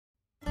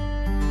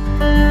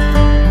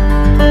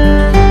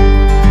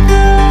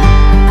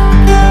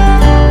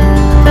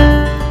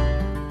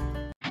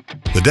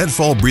The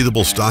Deadfall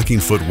Breathable Stocking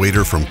Foot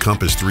Wader from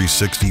Compass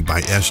 360 by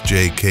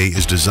SJK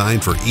is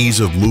designed for ease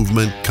of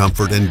movement,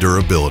 comfort, and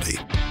durability.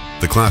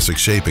 The classic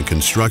shape and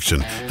construction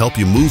help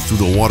you move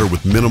through the water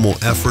with minimal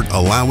effort,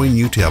 allowing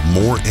you to have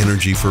more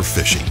energy for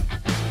fishing.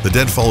 The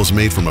Deadfall is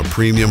made from a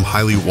premium,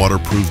 highly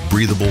waterproof,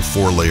 breathable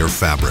 4-layer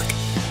fabric.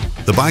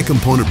 The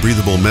bi-component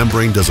breathable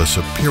membrane does a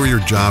superior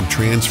job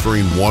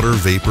transferring water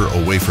vapor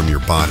away from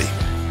your body.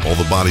 All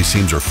the body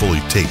seams are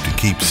fully taped to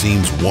keep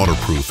seams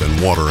waterproof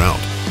and water out.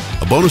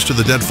 A bonus to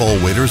the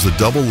Deadfall wader is the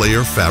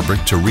double-layer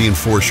fabric to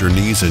reinforce your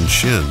knees and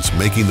shins,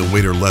 making the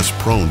wader less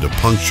prone to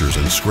punctures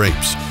and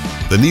scrapes.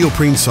 The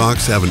Neoprene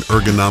socks have an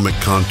ergonomic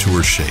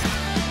contour shape.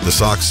 The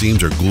sock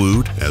seams are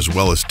glued as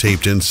well as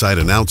taped inside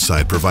and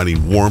outside,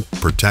 providing warmth,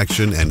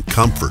 protection, and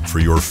comfort for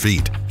your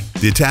feet.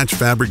 The attached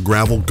fabric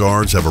gravel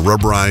guards have a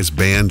rubberized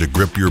band to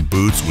grip your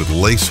boots with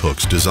lace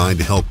hooks designed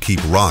to help keep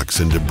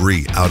rocks and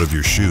debris out of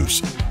your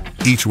shoes.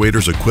 Each wader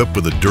is equipped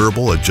with a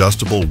durable,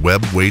 adjustable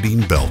web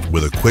wading belt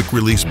with a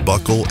quick-release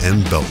buckle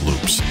and belt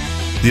loops.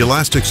 The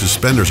elastic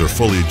suspenders are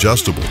fully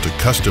adjustable to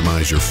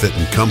customize your fit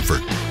and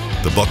comfort.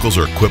 The buckles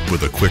are equipped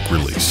with a quick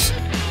release.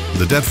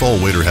 The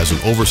Deadfall wader has an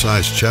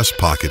oversized chest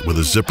pocket with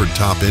a zippered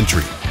top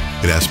entry.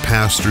 It has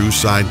pass-through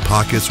side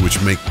pockets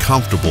which make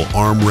comfortable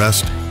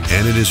armrest,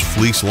 and it is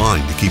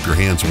fleece-lined to keep your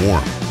hands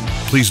warm.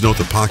 Please note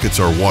the pockets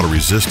are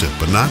water-resistant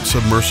but not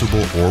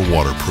submersible or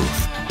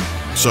waterproof.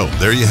 So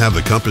there you have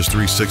the Compass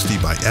 360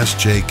 by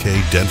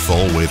SJK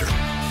Deadfall Wader.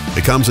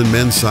 It comes in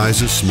men's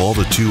sizes small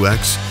to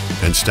 2X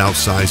and stout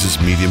sizes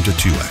medium to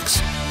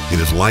 2X. It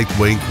is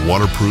lightweight,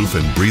 waterproof,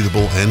 and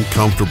breathable and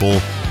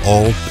comfortable,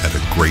 all at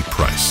a great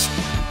price.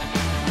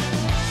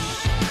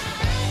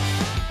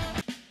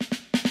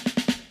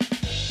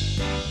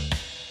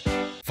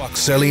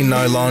 Foxelli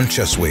nylon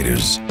chest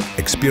waders.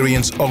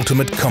 Experience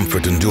ultimate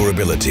comfort and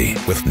durability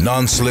with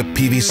non-slip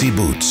PVC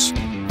boots,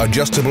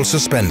 adjustable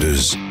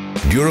suspenders,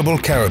 durable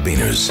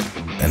carabiners,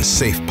 and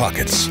safe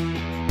pockets.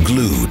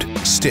 Glued,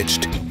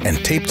 stitched, and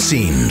taped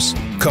seams.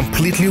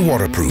 Completely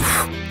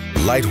waterproof,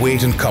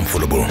 lightweight and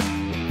comfortable.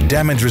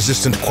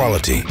 Damage-resistant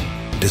quality.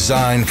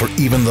 Designed for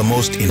even the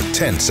most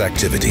intense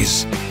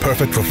activities.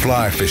 Perfect for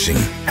fly fishing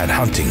and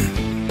hunting.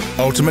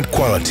 Ultimate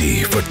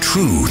quality for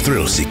true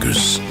thrill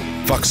seekers.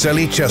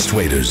 Foxelli chest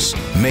waders,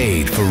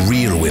 made for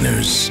real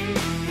winners.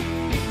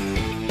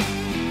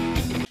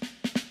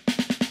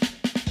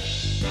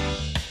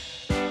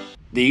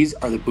 These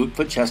are the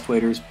Bootfoot chest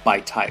waders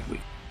by TIDEWE.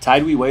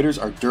 TIDEWE waders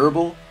are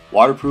durable,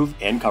 waterproof,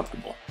 and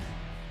comfortable.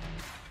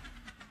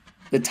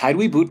 The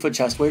TIDEWE Bootfoot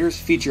chest waders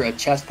feature a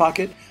chest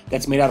pocket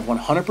that's made out of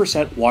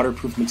 100%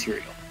 waterproof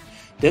material.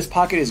 This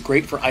pocket is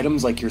great for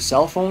items like your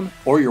cell phone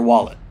or your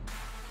wallet.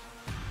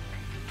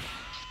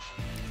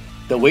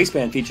 The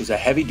waistband features a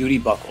heavy-duty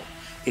buckle.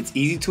 It's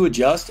easy to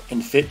adjust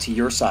and fit to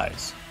your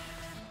size.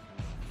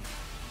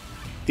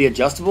 The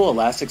adjustable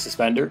elastic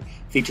suspender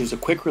features a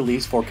quick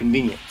release for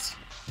convenience.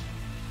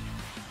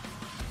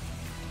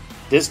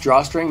 This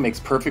drawstring makes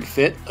perfect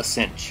fit a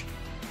cinch.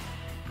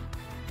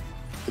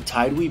 The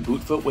TIDEWE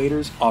Bootfoot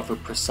waders offer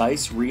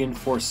precise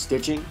reinforced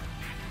stitching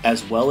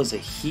as well as a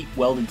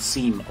heat-welded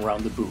seam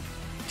around the boot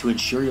to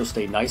ensure you'll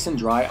stay nice and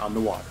dry on the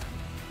water.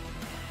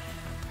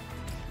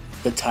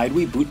 The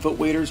TIDEWE Bootfoot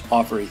waders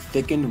offer a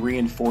thickened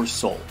reinforced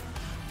sole.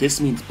 This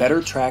means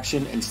better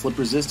traction and slip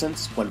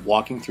resistance when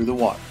walking through the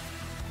water.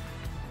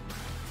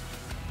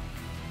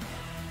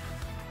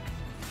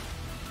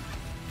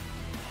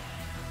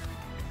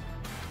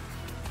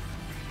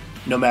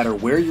 No matter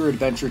where your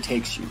adventure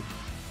takes you,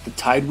 the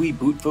TIDEWE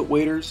Bootfoot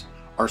waders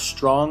are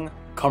strong,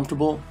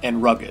 comfortable,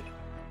 and rugged,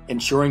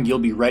 ensuring you'll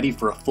be ready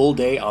for a full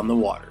day on the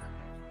water.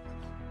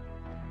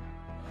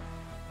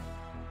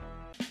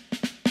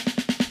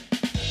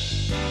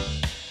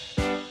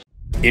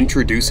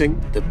 Introducing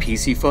the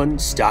Piscifun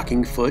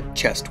Stocking Foot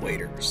Chest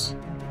Waders.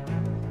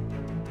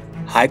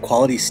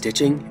 High-quality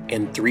stitching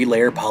and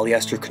 3-layer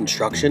polyester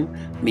construction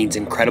means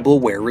incredible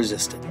wear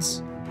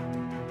resistance.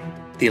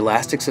 The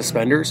elastic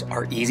suspenders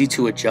are easy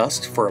to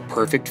adjust for a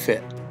perfect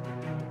fit.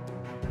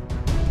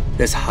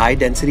 This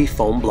high-density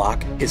foam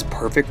block is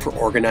perfect for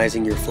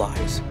organizing your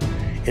flies,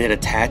 and it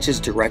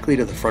attaches directly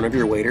to the front of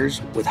your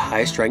waders with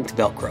high-strength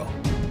Velcro.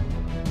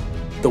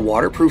 The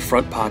waterproof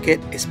front pocket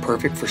is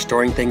perfect for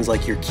storing things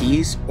like your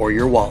keys or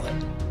your wallet.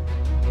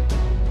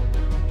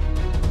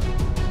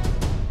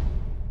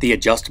 The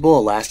adjustable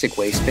elastic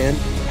waistband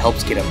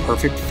helps get a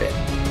perfect fit.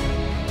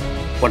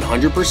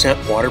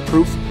 100%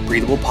 waterproof,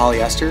 breathable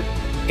polyester,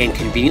 and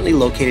conveniently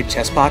located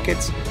chest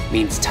pockets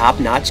means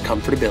top-notch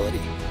comfortability.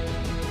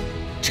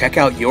 Check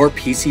out your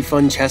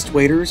Piscifun chest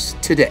waders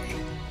today.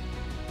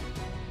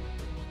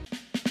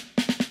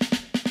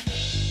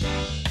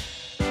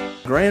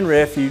 Grand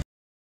Refuge